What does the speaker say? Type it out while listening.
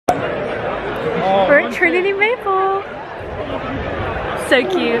We're at Trinity Maple. So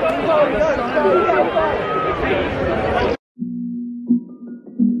cute.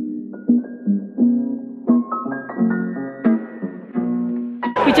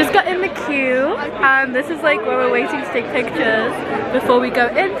 We just got in the queue and this is like where we're waiting to take pictures before we go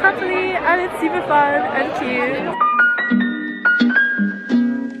in properly, and it's super fun and cute.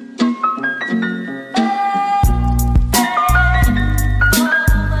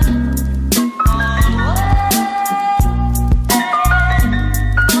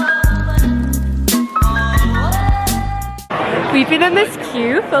 We've been in this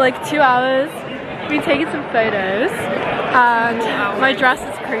queue for like 2 hours. We've been taking some photos and my dress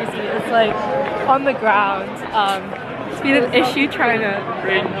is crazy. It's like on the ground. It's been an issue trying to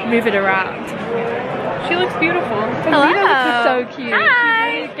move it around. She looks beautiful. Hello. Looks so cute.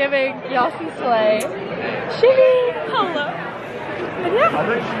 Hi. She's giving Yasmin Slay. Shimmy. Hello. And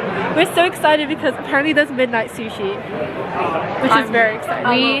yeah, we're so excited because apparently there's midnight sushi, which is very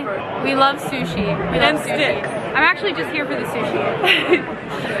exciting. We love sushi. We love sticks. I'm actually just here for the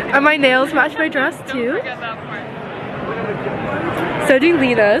sushi. And my nails match my dress too. So do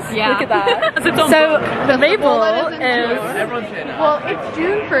Lena's. Yeah. Look at that. So the Mayball is... Well, it's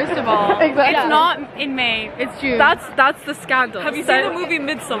June first of all. Exactly. It's not in May. It's June. That's the scandal. Have you seen the movie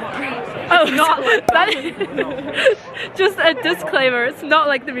Midsummer? Oh, not like that. Just a disclaimer. It's not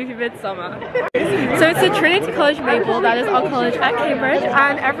like the movie Midsummer. So it's the Trinity College Mayball. That is our college at Cambridge,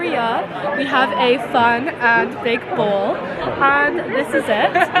 and every year we have a fun and big ball, and this is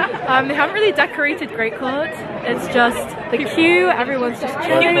it. They haven't really decorated Great Court. It's just the queue. Everyone's just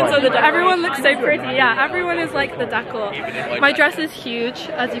chilling. Everyone looks so pretty. Yeah, everyone is like the decor. My dress is huge,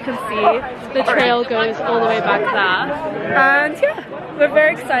 as you can see. The trail goes all the way back there, and yeah, we're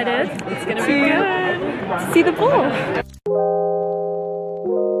very excited. It's gonna be good to see the ball.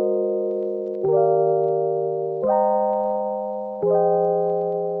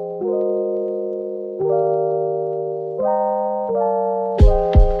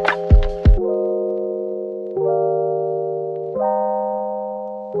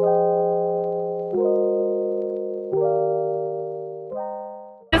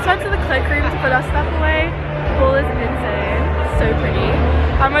 Went to the cloakroom to put our stuff away. The ball is insane, so pretty.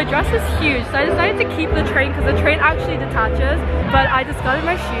 My dress is huge, so I decided to keep the train because the train actually detaches, but I discarded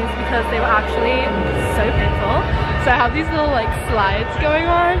my shoes because they were actually so painful. So I have these little like slides going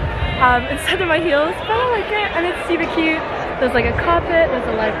on instead of my heels, but I like it and it's super cute. There's like a carpet, there's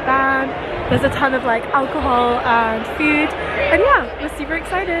a live band, there's a ton of like alcohol and food, and yeah, we're super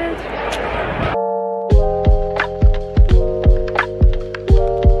excited.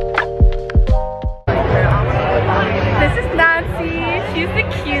 She's the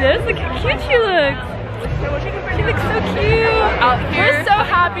cutest. Look how cute she looks. She looks so cute. Out here. We're so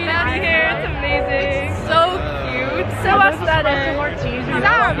happy to be here. It's amazing. So cute. So aesthetic.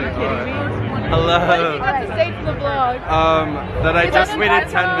 Sam, are you kidding me? Hello. What did you have to say to the vlog? That I just waited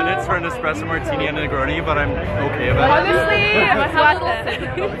 10 minutes for an espresso martini and a Negroni, but I'm okay about it. Honestly, it's worth it.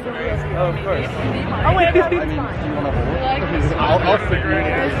 Oh, of course. Oh wait, I'll figure it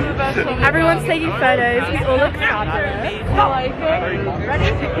out. everyone's taking photos. We all look fabulous. I like it. Ready?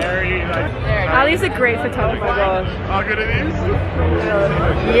 Ali's a great photographer. Oh my gosh. How good are these?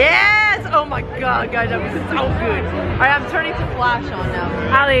 Yes! Oh my god, guys, that was so good. Alright, I'm turning to flash on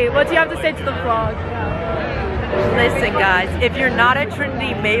now. Ali, what do you have to say to the vlog? Listen, guys, if you're not at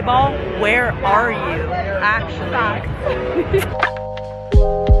Trinity Mayball, where are you? Actually.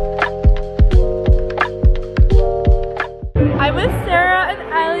 I'm with Sarah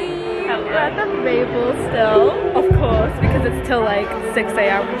and Ali. We're at the Mayballs still, of course, because it's till like 6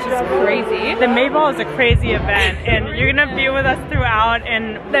 a.m, which is crazy. The Mayball is a crazy event, and you're gonna be with us throughout,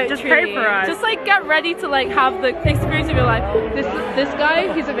 and just pray for us. Just like get ready to like have the experience of your life. This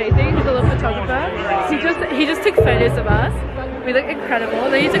guy, he's amazing. He's a little photographer. He just took photos of us. We look incredible.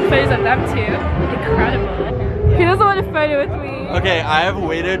 Then he took photos of them too. Incredible. He doesn't want a photo with me. Okay, I have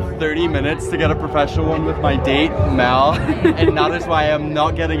waited 30 minutes to get a professional one with my date, Mel, and that is why I'm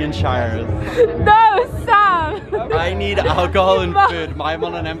not getting in Shaira's. No, Sam! I need alcohol and food. I'm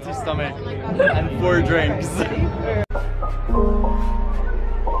on an empty stomach and 4 drinks.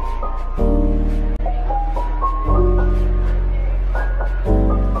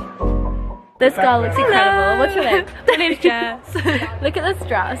 This girl looks incredible. What's your name? My name's Jess. Look at this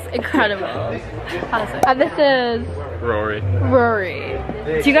dress. Incredible. And this is... Rory. Rory.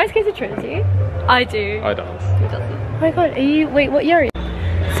 Do you guys go to Trinity? I do. I don't. Oh my god, are you... Wait, what year are you?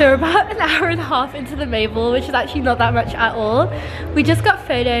 So we're about an hour and a half into the Mayball, which is actually not that much at all. We just got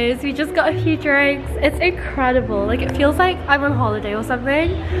photos, we just got a few drinks. It's incredible. Like, it feels like I'm on holiday or something.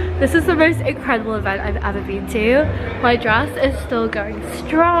 This is the most incredible event I've ever been to. My dress is still going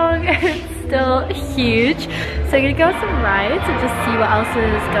strong. It's still huge. So I'm gonna go on some rides and just see what else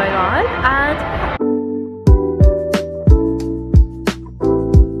is going on. And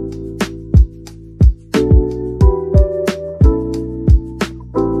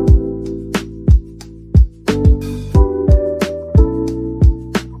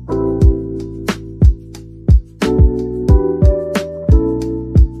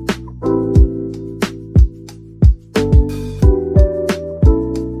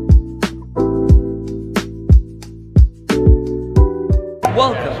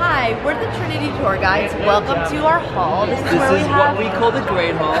welcome. Hi, we're the Trinity tour guides. Welcome to our hall. This is where we have what we call the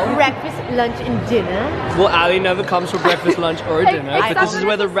Great Hall. breakfast, lunch, and dinner. Well, Ali never comes for breakfast, lunch, or dinner, but this is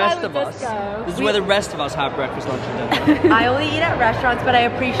where the rest of us. disco. This is where the rest of us have breakfast, lunch, and dinner. I only eat at restaurants, but I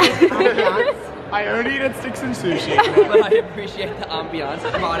appreciate the ambiance. I only eat at Sticks and Sushi. But I appreciate the ambiance.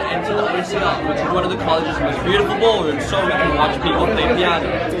 Come on, enter the OCR, which is one of the college's most beautiful ballrooms, so we can watch people play piano.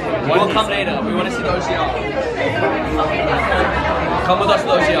 We'll come later. We want to see the OCR. Come with us to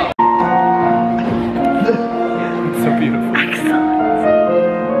the OCR. It's so beautiful. excellent.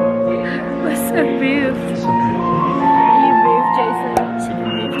 We're so moved. You moved, Jason. Super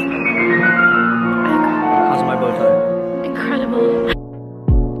moved. How's my bow tie? Incredible.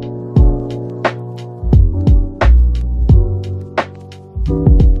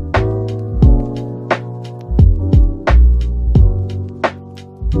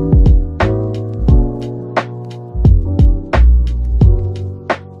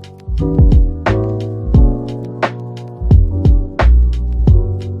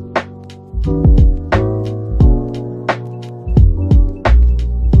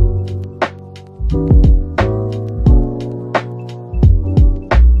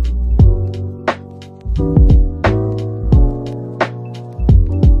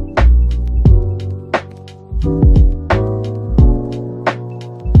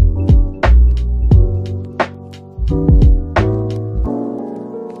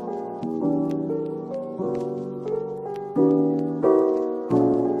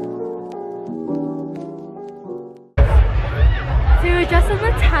 So we were just at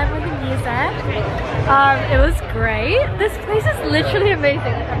the time with the music. It was great. This place is literally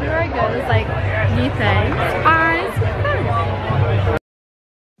amazing. Like, everywhere I go, there's like new things, and it's fun.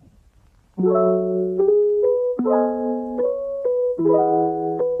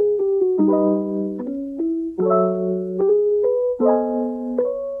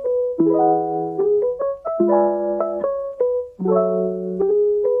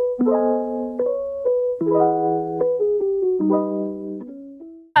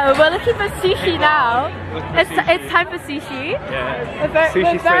 We're looking for sushi now. It's time for sushi. Yeah.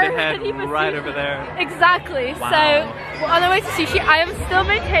 Sushi straight ahead, right over there. Exactly. Wow. So we're on our way to sushi. I am still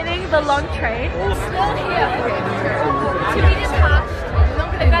maintaining the long train. Still here. To be detached.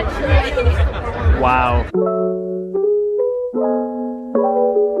 Eventually. Wow.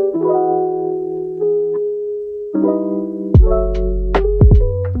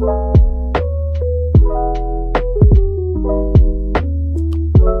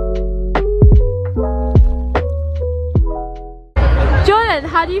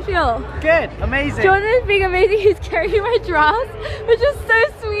 How do you feel? Good, amazing. Jordan is being amazing. He's carrying my dress, which is so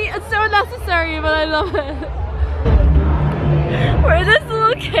sweet and so unnecessary, but I love it. We're in this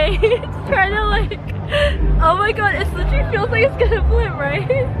little cage, trying to like, oh my god, it literally feels like it's gonna flip, right?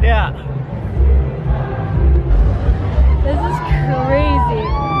 Yeah. This is crazy.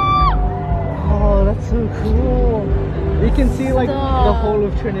 Oh, that's so cool. You can see like the whole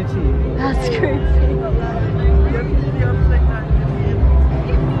of Trinity. That's crazy.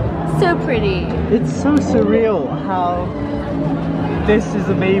 So pretty. It's so surreal how this is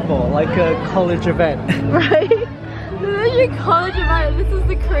a Mayball, like a college event. Right? This is your college event. This is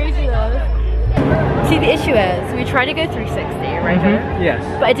the craziness. See, the issue is we tried to go 360 right here. Yes.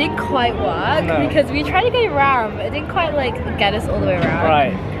 But it didn't quite work because we tried to go around, but it didn't quite like get us all the way around.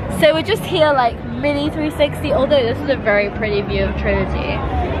 Right. So we're just here like mini 360, although this is a very pretty view of Trinity.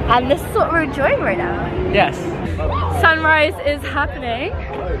 And this is what we're enjoying right now. Yes. Sunrise is happening.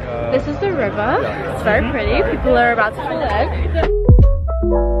 This is the river. It's very pretty. People are about to pull in.